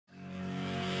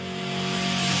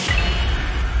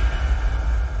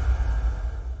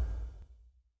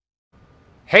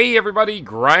Hey everybody,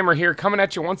 GReimer here, coming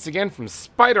at you once again from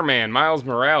Spider-Man, Miles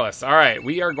Morales. Alright,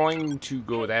 we are going to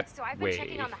go that so I've been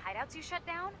checking on the hideouts you shut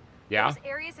down. Yeah? Those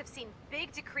areas have seen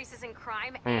big decreases in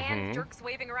crime and jerks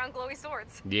waving around glowy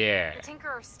swords. Yeah. The Tinker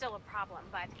are still a problem,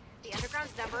 but the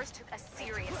Underground's numbers took a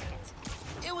serious hit.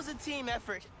 It was a team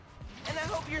effort, and I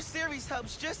hope your series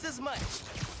helps just as much.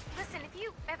 Listen, if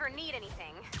you ever need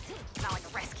anything, not like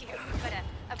a rescue, but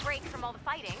a break from all the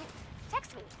fighting,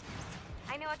 text me.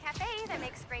 I know a cafe that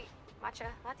makes great matcha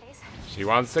lattes. She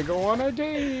wants to go on a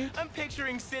date. I'm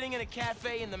picturing sitting in a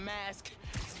cafe in the mask,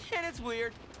 and it's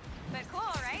weird. But cool,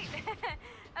 right?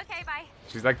 Okay, bye.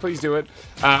 She's like, please do it.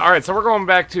 Alright, so we're going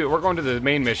to the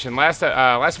main mission.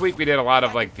 Last week we did a lot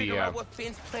of like the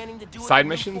side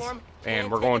missions, and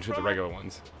we're going to the regular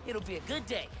ones. It'll be a good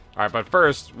day. Alright, but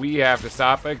first, we have to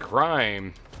stop a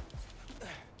crime.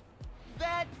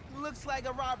 That looks like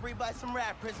a robbery by some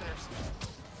rat prisoners.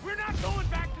 We're not going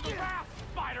back to the raft,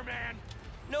 Spider-Man!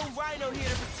 No rhino here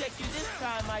to protect you this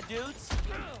time, my dudes.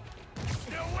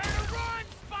 Nowhere to run,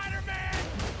 Spider-Man!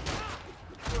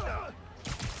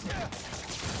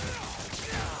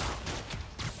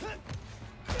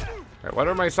 Alright, what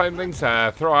are my side things?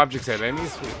 Throw objects at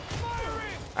enemies.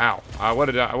 Ow. I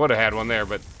would have had one there,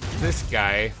 but this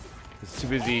guy is too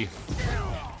busy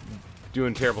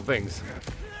doing terrible things.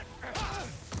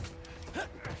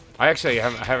 I actually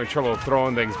am having trouble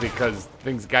throwing things because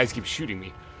guys keep shooting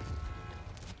me.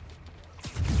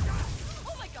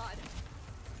 Oh my God.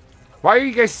 Why are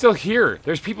you guys still here?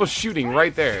 There's people shooting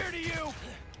right there.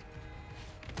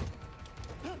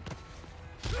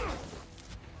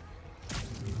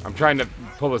 I'm trying to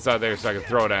pull this out there so I can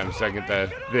throw it at him so I can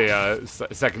get the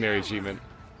secondary achievement.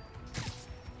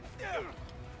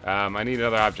 I need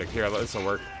another object. Here, this will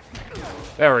work.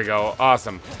 There we go.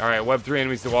 Awesome. Alright, web 3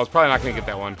 enemies to the walls. Probably not going to get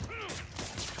that one.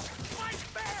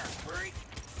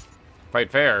 Fight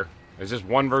fair? It's just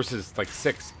 1 versus like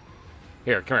 6.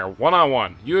 Here, come here.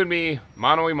 1-on-1. You and me,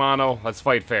 mano y mano. Let's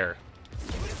fight fair.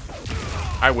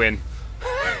 I win.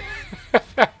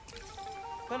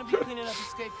 Gonna be cleaning up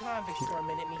escaped convicts for a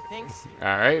minute, methinks.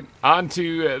 Alright, on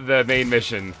to the main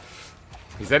mission.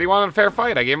 He said he wanted a fair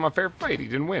fight. I gave him a fair fight. He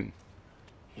didn't win.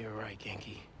 You're right,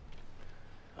 Genki.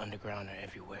 Underground are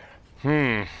everywhere.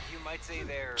 You might say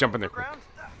they're Jump in there quick.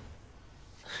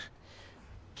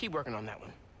 Keep working on that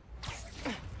one.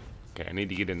 Okay, I need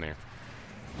to get in there.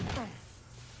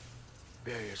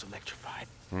 Barrier's electrified.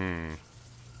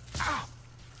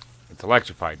 It's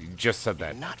electrified. You just said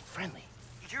that. Not friendly.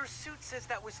 Your suit says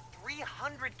that was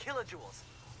 300 kilojoules.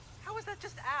 How is that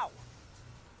just ow?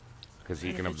 Because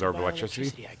he can absorb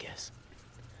electricity. I guess.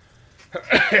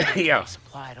 Yeah.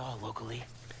 Supplied all locally.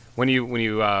 When you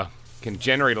can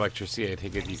generate electricity, I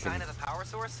think you can. Sign of the power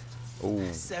source? Oh.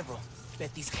 Several.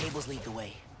 Bet these cables lead the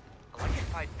way.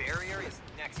 Electrified barrier is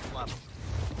next level.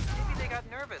 Maybe they got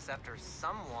nervous after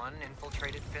someone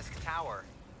infiltrated Fisk Tower.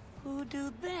 Who do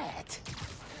that?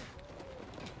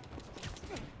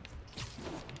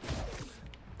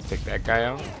 Take that guy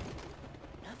out.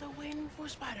 Another win for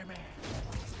Spider-Man.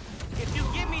 If you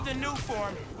give me the new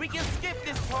form, we can skip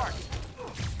this part.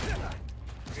 Don't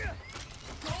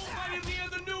let him near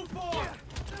the new form!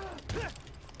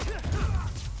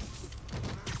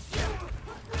 Kill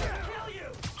you!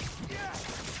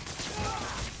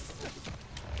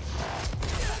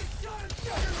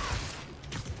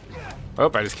 Oh,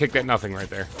 I just kicked that nothing right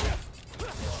there.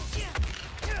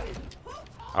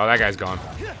 Oh, that guy's gone.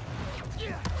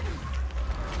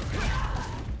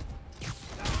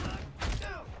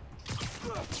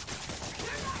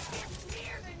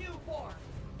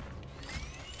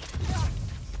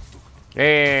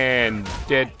 And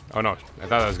dead. Oh no, I thought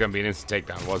that was gonna be an instant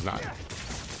takedown. It was not.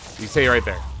 You stay right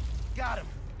there. Got him.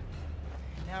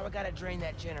 Now I gotta drain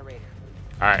that generator.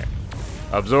 Alright.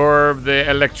 Absorb the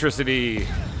electricity.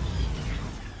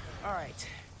 Alright,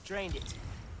 drained it.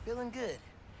 Feeling good.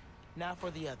 Now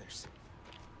for the others.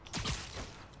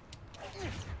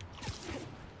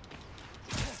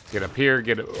 Get up here,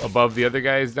 get above the other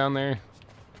guys down there.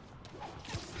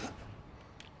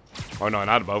 Oh no,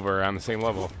 not above, we're on the same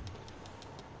level.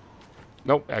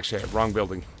 Nope, actually, wrong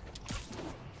building.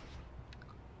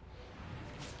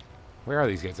 Where are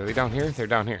these guys? Are they down here? They're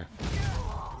down here.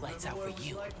 Lights out for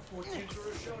you.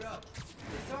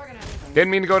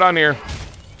 Didn't mean to go down here.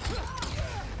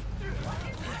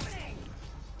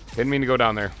 Didn't mean to go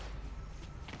down there.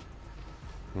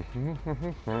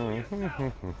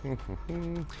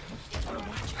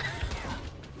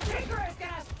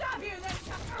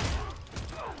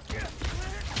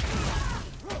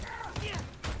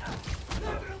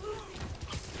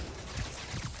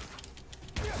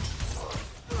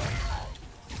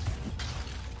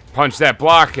 Punch that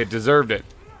block. It deserved it.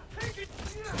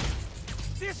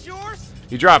 This yours?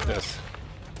 You dropped this.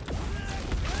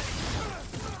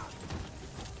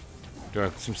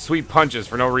 Doing some sweet punches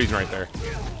for no reason right there.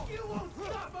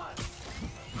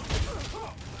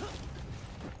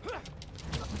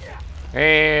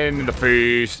 And in the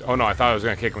face. Oh no, I thought I was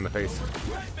gonna kick him in the face.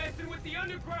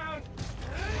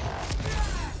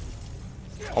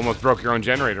 Almost broke your own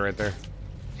generator right there.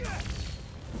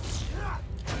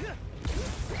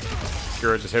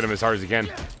 Skura just hit him as hard as he can.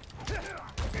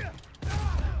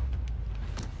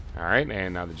 Alright,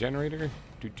 and now the generator.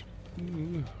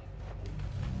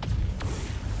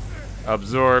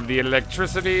 Absorb the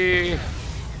electricity.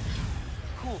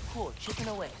 Cool, chipping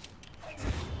away.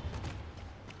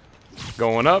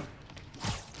 Going up.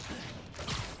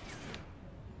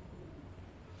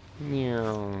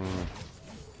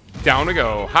 Down to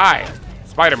go. Hi,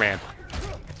 Spider-Man.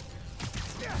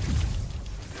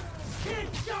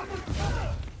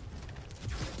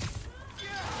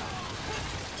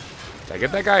 Did I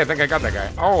get that guy? I think I got that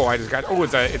guy. Oh, I just got. Oh,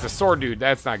 it's a sword dude.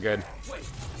 That's not good.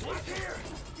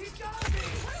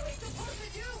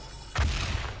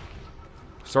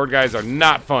 Sword guys are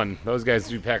not fun. Those guys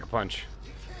do pack a punch.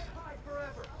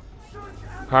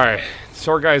 Alright,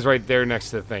 sword guy's right there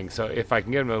next to the thing. So if I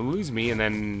can get him to lose me and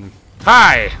then...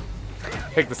 Hi!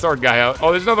 Take the sword guy out.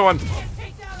 Oh, there's another one.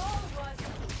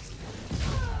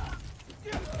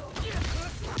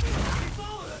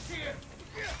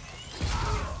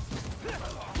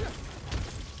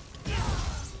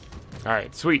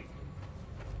 Alright, sweet.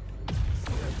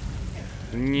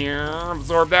 Yeah,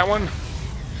 absorb that one.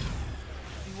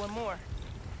 One more.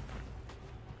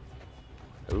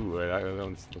 Ooh, that one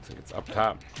looks like it's up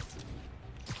top.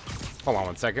 Hold on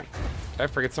one second. Did I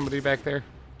forget somebody back there?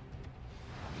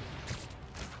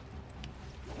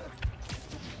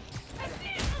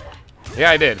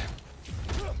 Yeah, I did.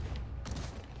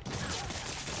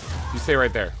 You stay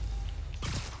right there.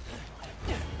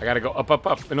 I gotta go up, up,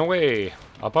 up, and away.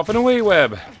 Up, up, and away,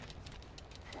 Web.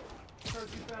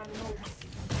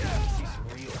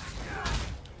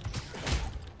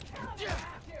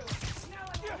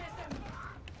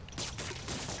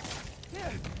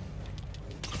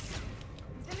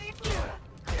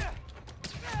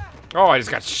 Oh, I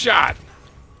just got shot.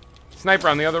 Sniper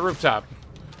on the other rooftop.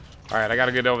 Alright, I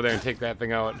gotta get over there and take that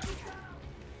thing out.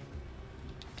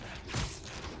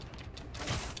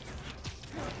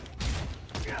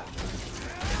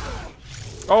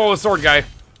 Oh, the sword guy.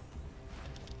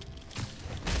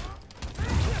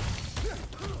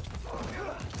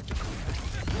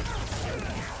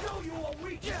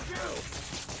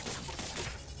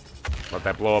 Let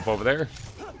that blow up over there.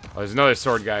 Oh, there's another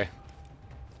sword guy.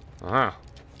 Uh-huh.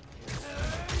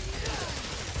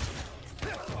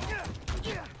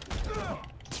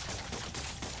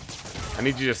 I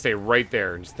need you to stay right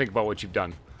there and just think about what you've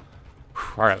done.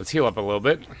 Alright, let's heal up a little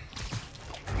bit.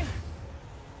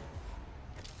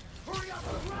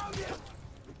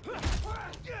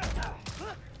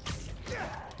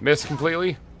 Missed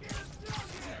completely.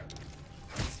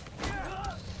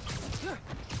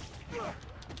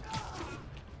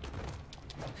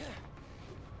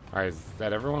 Alright, is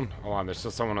that everyone? Hold on, there's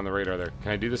still someone on the radar there.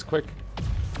 Can I do this quick?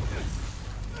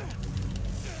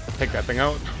 Take that thing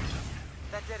out.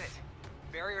 That did it.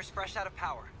 Barrier's fresh out of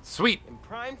power. Sweet. And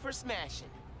primed for smashing.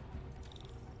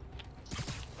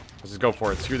 Let's just go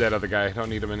for it. Screw that other guy. I don't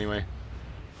need him anyway.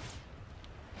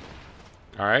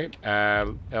 Alright,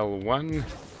 L1.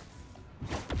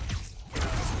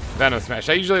 Venom Smash.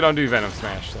 I usually don't do Venom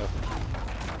Smash, so.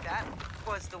 That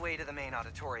was the way to the main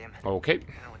auditorium. Okay.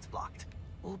 Now it's blocked.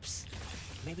 Oops.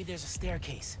 Maybe there's a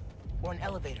staircase. Or an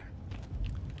elevator.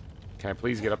 Can I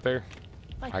please get up there?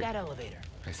 Like that elevator.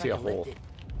 I see a hole. Lifted.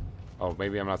 Oh,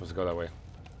 maybe I'm not supposed to go that way.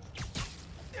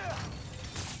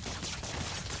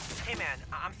 Hey man,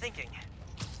 I'm thinking.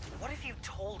 What if you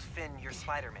told Finn you're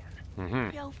Spider-Man?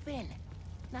 Mm-hmm. Yo, Finn.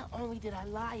 Not only did I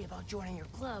lie about joining your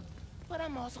club, but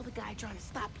I'm also the guy trying to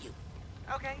stop you.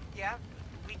 Okay, yeah.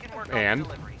 We can work And? on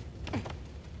the delivery.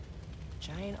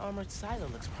 Giant armored silo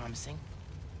looks promising.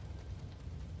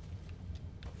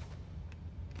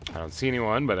 I don't see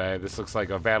anyone, but this looks like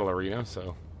a battle arena,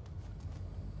 so.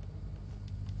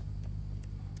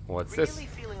 What's this? Really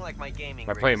feeling like my gaming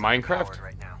Am I playing rig is Minecraft? underpowered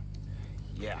right now.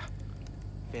 Yeah.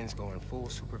 Finn's going full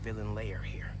supervillain layer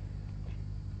here.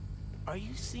 Are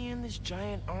you seeing this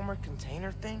giant armored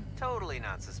container thing? Totally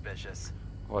not suspicious.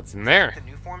 What's in there? The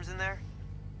new form's in there?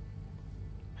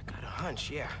 I got a hunch,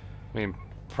 yeah. I mean,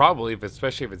 probably,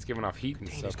 especially if it's giving off heat and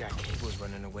Container's stuff. got cables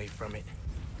running away from it.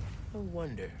 No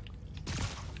wonder.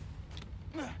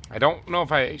 I don't know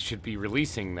if I should be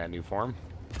releasing that new form.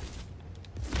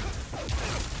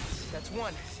 That's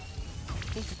one.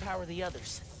 Need to power the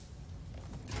others.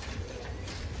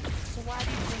 So why do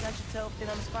you think I should tell Finn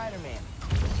I'm Spider-Man?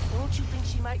 Don't you think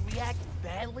she might react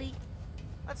badly?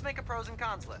 Let's make a pros and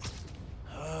cons list.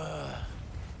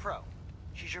 Pro.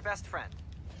 She's your best friend.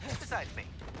 Besides me.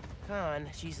 Con,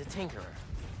 she's a tinkerer.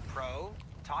 Pro.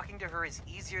 Talking to her is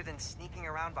easier than sneaking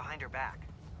around behind her back.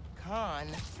 Con,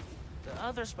 the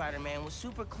other Spider-Man was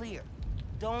super clear.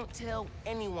 Don't tell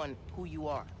anyone who you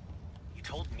are. You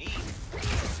told me.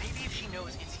 Maybe if she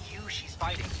knows it's you she's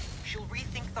fighting, she'll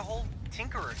rethink the whole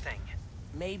tinkerer thing.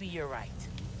 Maybe you're right.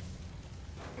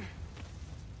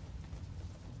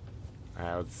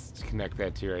 Alright, let's connect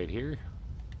that to right here.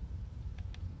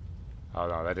 Oh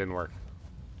no, that didn't work.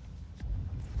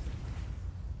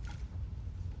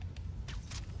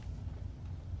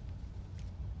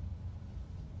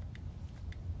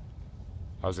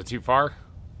 Oh, is it too far?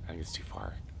 I think it's too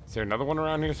far. Is there another one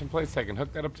around here someplace I can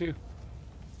hook that up to?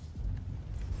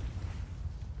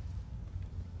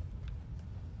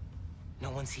 No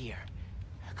one's here.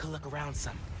 I could look around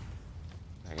some.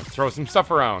 I can throw some stuff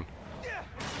around.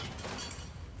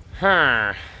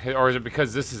 Huh. Or is it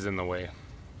because this is in the way?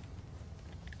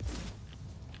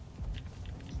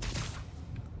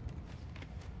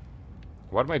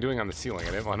 What am I doing on the ceiling?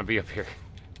 I didn't want to be up here.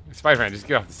 Spider-Man, just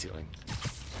get off the ceiling.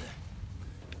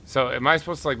 So, am I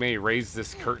supposed to, like, maybe raise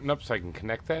this curtain up so I can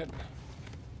connect that?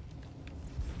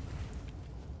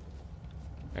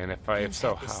 And if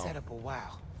so, how? Set up a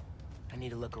while. I need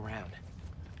to look around.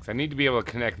 'Cause I need to be able to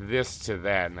connect this to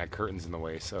that, and that curtain's in the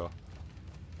way, so.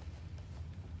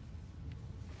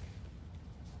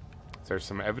 Is there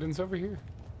some evidence over here?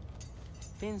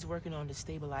 Finn's working on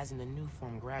destabilizing the new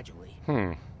form gradually.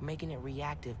 Making it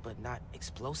reactive but not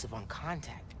explosive on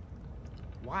contact.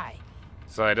 Why?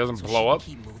 So it doesn't So blow she up?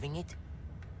 can keep moving it?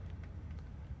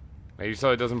 Maybe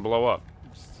so it doesn't blow up.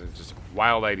 Just a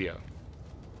wild idea.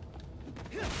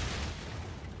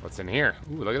 What's in here?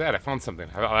 Ooh, look at that. I found something.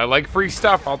 I like free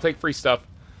stuff. I'll take free stuff.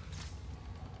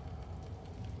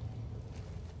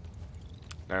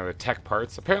 Now the tech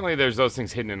parts. Apparently there's those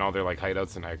things hidden in all their like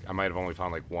hideouts, and I might have only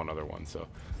found like one other one. So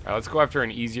let's go after an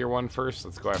easier one first.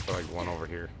 Let's go after like one over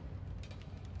here.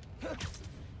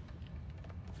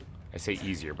 I say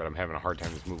easier, but I'm having a hard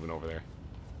time just moving over there.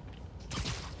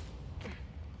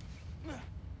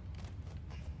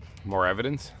 More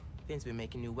evidence? Finn's been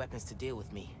making new weapons to deal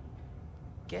with me.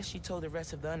 Guess she told the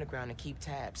rest of the underground to keep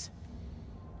tabs.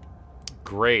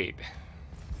 Great.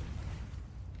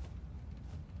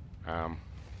 Oh,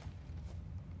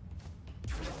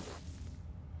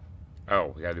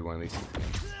 we gotta do one of these.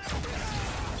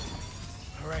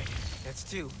 Alright, that's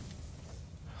two.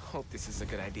 Hope this is a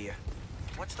good idea.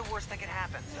 What's the worst that could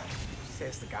happen?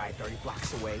 Says the guy 30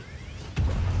 blocks away.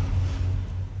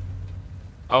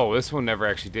 Oh, this one never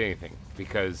actually did anything.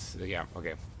 Because, yeah,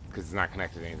 okay. Because it's not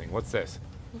connected to anything. What's this?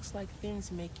 Looks like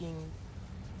Finn's making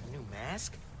a new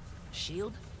mask?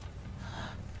 Shield?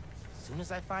 As soon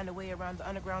as I find a way around the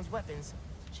underground's weapons,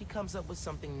 she comes up with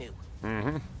something new.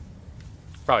 Mm-hmm.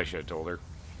 Probably should have told her.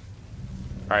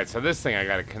 Alright, so this thing I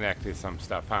gotta connect to some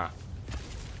stuff, huh?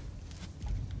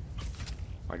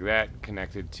 Like that,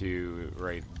 connected to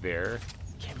right there.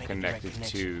 Can't make Connected a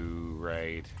direct connection. to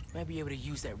right Might be able to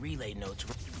use that relay node to...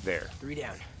 there. 3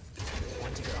 down.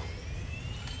 1 to go.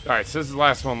 Alright, so this is the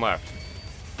last one left.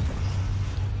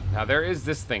 Now there is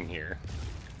this thing here.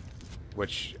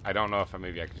 Which, I don't know if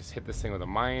maybe I could just hit this thing with a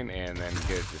mine and then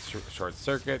get it to short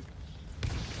circuit.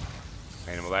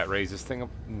 And will that raise this thing up?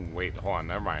 Ooh, wait, hold on,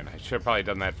 never mind. I should have probably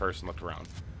done that first and looked around.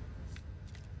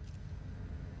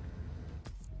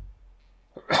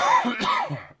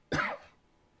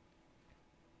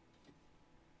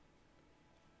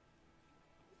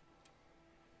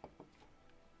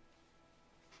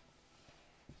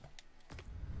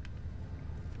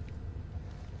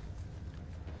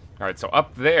 Alright, so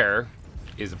up there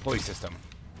is a pulley system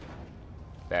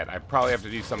that I probably have to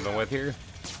do something with here.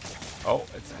 Oh,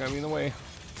 it's gonna be in the way.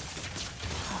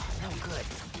 Oh, no good.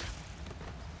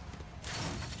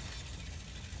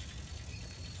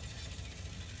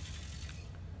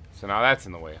 So now that's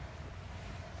in the way.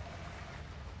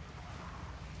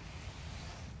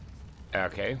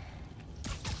 Okay.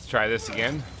 Let's try this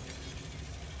again.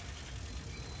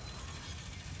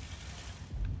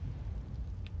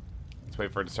 Let's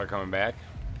wait for it to start coming back.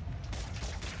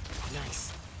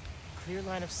 Nice. Clear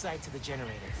line of sight to the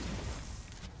generator.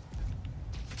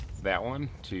 That one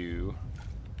to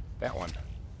that one.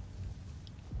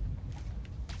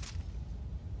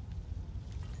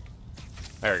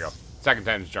 There we go. Second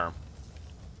time's the charm.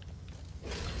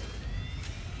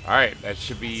 Alright, that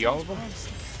should be all of them.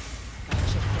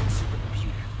 Gotta check Finn's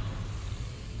supercomputer.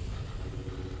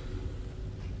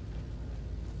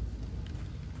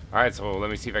 Alright, so let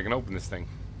me see if I can open this thing.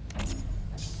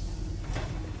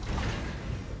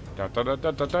 Dot, dot, dot,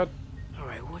 dot, dot, dot. All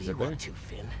right, what Is do you it there? want to,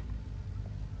 Finn?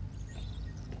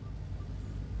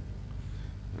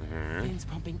 Finn's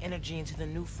pumping energy into the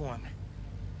new form,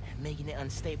 making it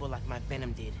unstable like my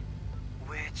venom did.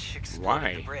 Which exploded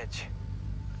Why? the bridge.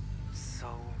 So,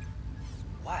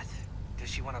 what? Does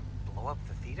she want to blow up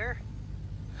the theater?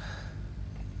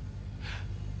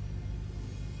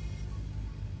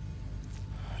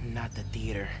 Not the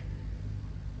theater.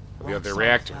 The other Roxxon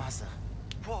reactor. Plaza.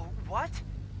 Whoa, what?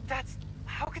 That's...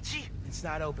 How could she... It's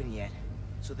not open yet,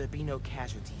 so there'll be no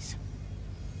casualties.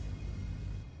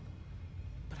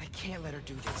 But I can't let her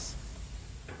do this.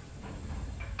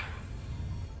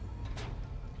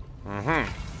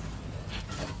 Mm-hmm.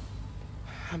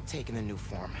 I'm taking the new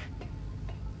form.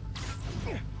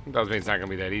 Does mean it's not gonna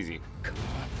be that easy. Come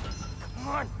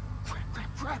on!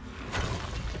 Crap!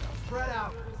 Spread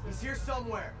out. He's here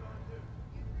somewhere.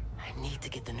 I need to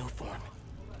get the new form.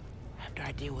 After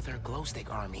I deal with her glow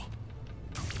stick army.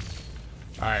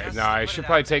 Alright, Just now I put should it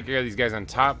probably out. take care of these guys on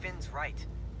top, Finn's right.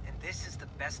 And this is the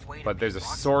best way to but there's a beat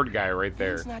Roxxon. sword guy right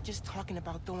there. Finn's not just talking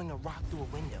about throwing a rock through a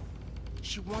window.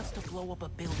 She wants to blow up a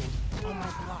building on my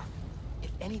block.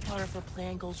 If any part of her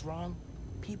plan goes wrong,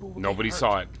 people will Nobody get hurt.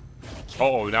 saw it.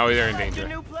 Oh, now they're in How's danger. your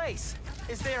new place?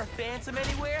 Is there a phantom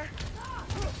anywhere?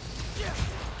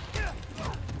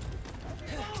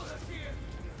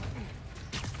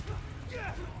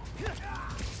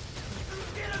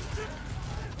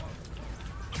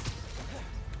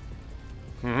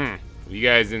 You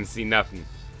guys didn't see nothing.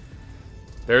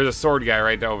 There's a sword guy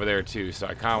right over there too, so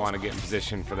I kind of want to get in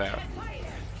position for that.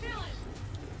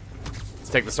 Let's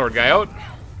take the sword guy out.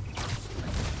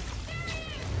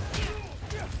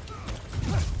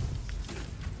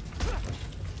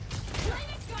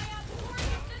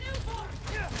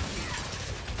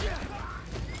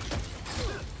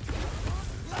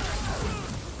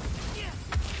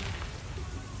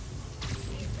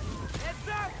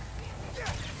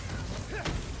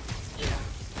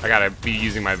 I gotta be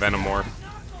using my venom more.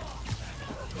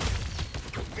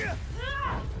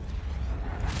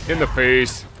 In the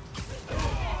face.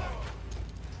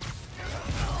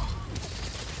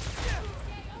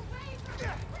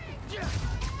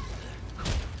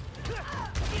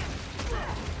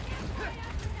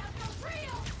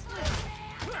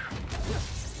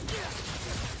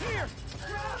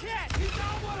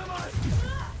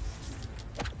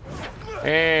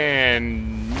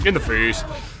 And in the face.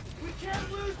 We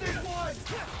can't lose this one.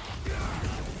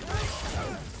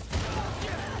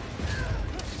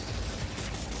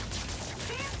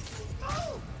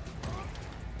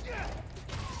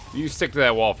 You stick to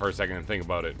that wall for a second and think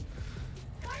about it.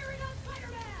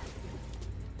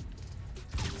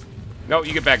 No,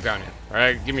 you get back down here. All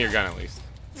right, give me your gun at least.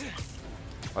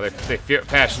 Oh, they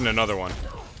fashioned another one.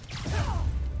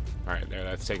 All right, there,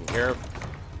 that's taken care of.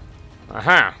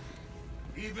 Aha.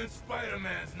 Even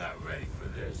Spider-Man's not ready for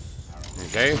this.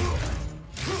 Okay.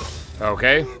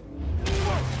 Okay.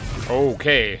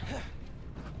 Okay.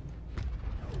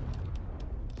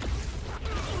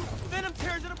 Venom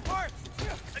tears it apart!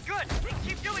 Good!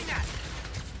 Keep doing that!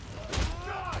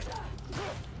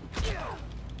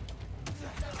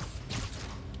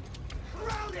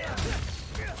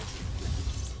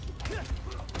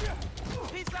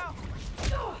 Peace out!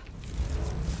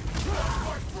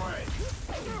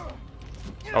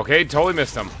 Okay, totally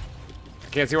missed him.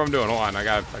 Can't see what I'm doing. Hold on, I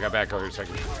got back over here a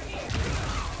second.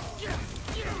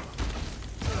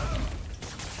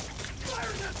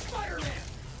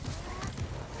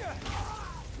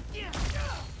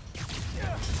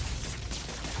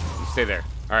 You stay there.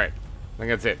 All right, I think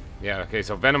that's it. Yeah. Okay.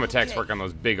 So venom attacks work on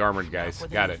those big armored guys.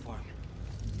 Got it.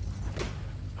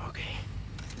 Okay.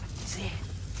 See?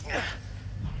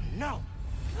 No.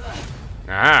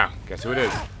 Ah, guess who it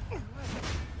is?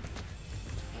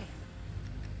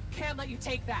 Can't let you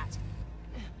take that.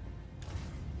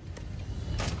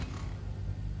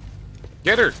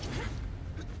 Get her.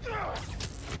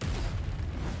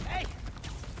 Hey!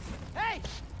 Hey!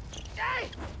 Hey!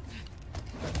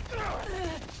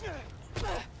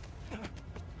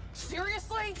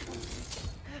 Seriously?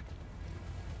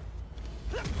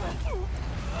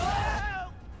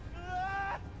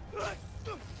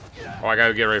 Oh, I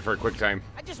gotta get ready for a quick time.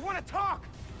 I just want to talk!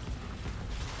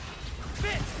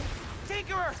 Fitz!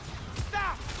 Tinkerer!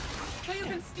 Stop! So you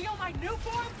can steal my new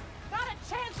form? Not a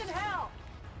chance in hell!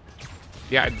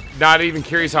 Yeah, not even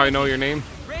curious how I know your name.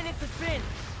 Ran into Finn!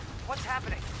 What's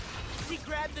happening? She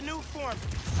grabbed the new form!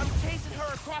 I'm chasing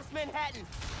her across Manhattan!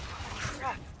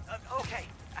 Crap. Okay.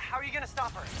 How are you gonna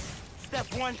stop her? Step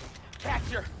 1,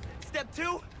 capture. Step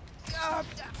 2, I'll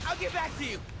get back to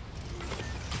you.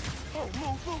 Oh,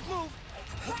 move.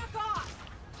 Back off!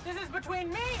 This is between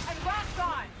me and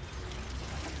Roxxon!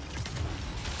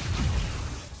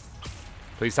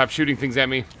 Please stop shooting things at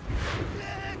me.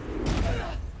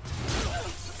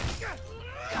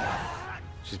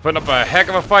 She's putting up a heck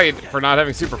of a fight for not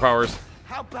having superpowers.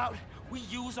 How about we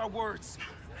use our words?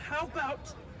 How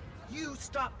about you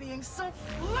stop being so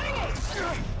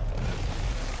flingy?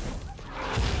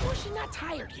 Or is she not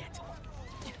tired yet?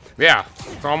 Yeah,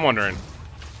 that's all I'm wondering.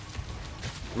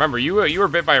 Remember, you were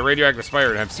bit by a radioactive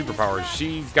spider and have superpowers.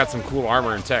 She's got some cool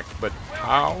armor and tech, but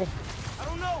how? I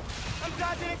don't know. I'm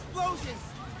dodging explosions.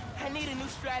 I need a new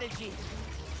strategy.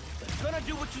 Gonna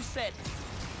do what you said.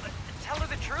 Tell her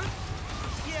the truth?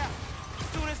 Yeah, as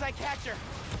soon as I catch her.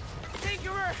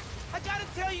 Tinkerer, I gotta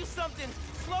tell you something.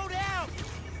 Slow down.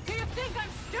 Do you think I'm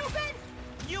stupid?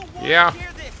 You won't Yeah.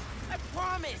 hear this. I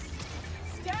promise.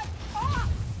 Step off,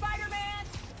 Spider-Man!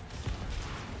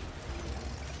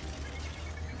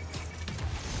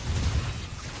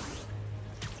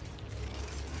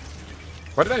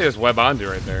 What did I just web onto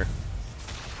right there?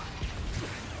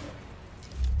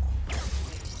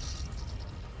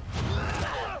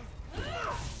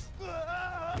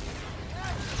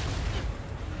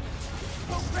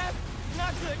 Oh crap!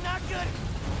 Not good, not good.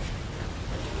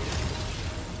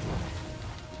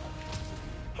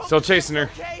 Still chasing her.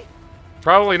 Okay.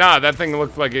 Probably not. That thing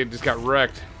looked like it just got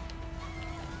wrecked.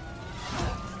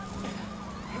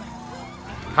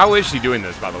 How is she doing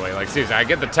this, by the way? Like, seriously, I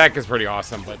get the tech is pretty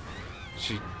awesome, but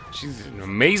she's in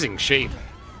amazing shape.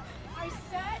 I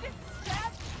said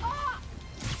step off!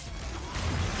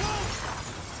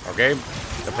 Okay?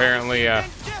 Apparently, Then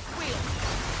death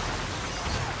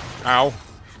wheel. ow.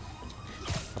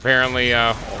 Apparently,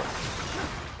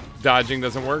 dodging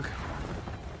doesn't work.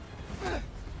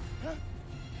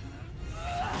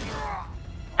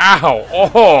 Ow!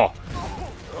 Oh!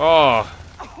 Oh!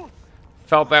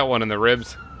 Felt that one in the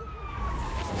ribs.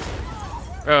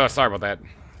 Oh, sorry about that.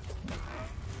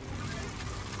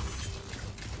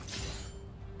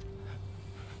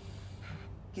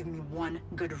 Give me one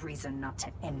good reason not to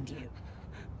end you.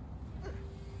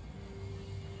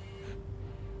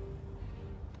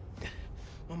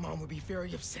 My mom would be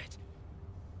very upset.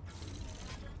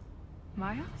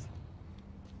 Miles?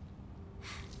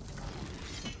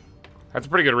 That's a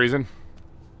pretty good reason.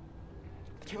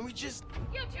 Can we just...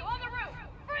 You two on the roof!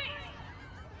 Freeze!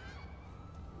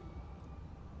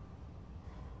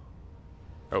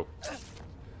 Oh.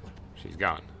 She's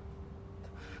gone.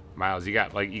 Miles, you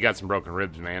got some broken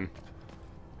ribs, man.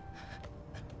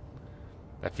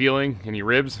 That feeling in your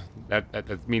ribs,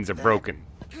 that means they're broken.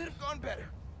 Could have gone better.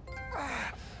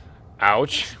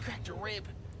 Ouch. She cracked a rib.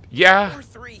 Yeah. Or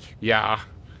 3. Yeah.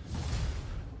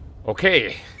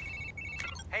 Okay.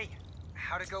 Hey,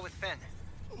 how'd it go with Finn?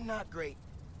 Not great.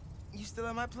 You still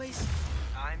at my place?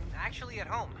 I'm actually at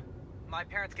home. My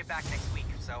parents get back next week,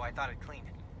 so I thought I'd clean.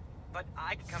 But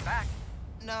I could come back.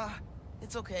 Nah,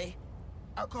 it's okay.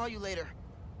 I'll call you later.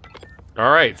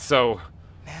 All right. So,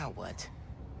 Now what?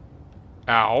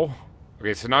 ow.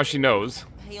 Okay. So now she knows.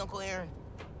 Hey, Uncle Aaron.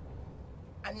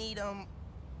 I need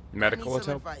Medical some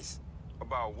help. advice.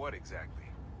 About what exactly?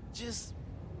 Just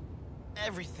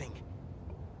everything.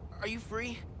 Are you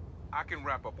free? I can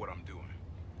wrap up what I'm doing.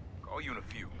 Call you in a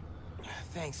few.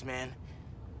 Thanks, man.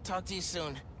 Talk to you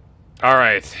soon. All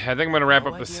right. I think I'm gonna wrap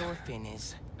No up this idea where Finn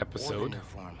is, or the episode. new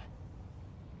form.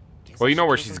 Guess Well, I you know should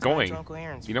where kill she's some time going. to Uncle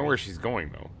Aaron's You know free. where she's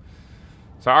going, though.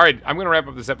 So, all right, I'm going to wrap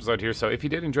up this episode here. So, if you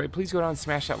did enjoy it, please go down and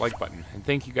smash that like button. And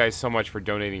thank you guys so much for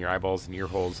donating your eyeballs and ear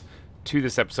holes to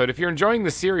this episode. If you're enjoying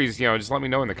the series, you know, just let me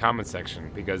know in the comment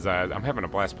section because I'm having a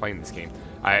blast playing this game.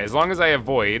 As long as I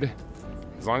avoid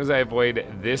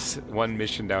this one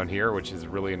mission down here, which is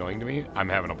really annoying to me, I'm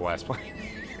having a blast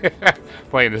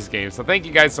playing this game. So, thank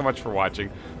you guys so much for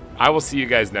watching. I will see you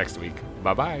guys next week.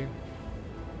 Bye-bye.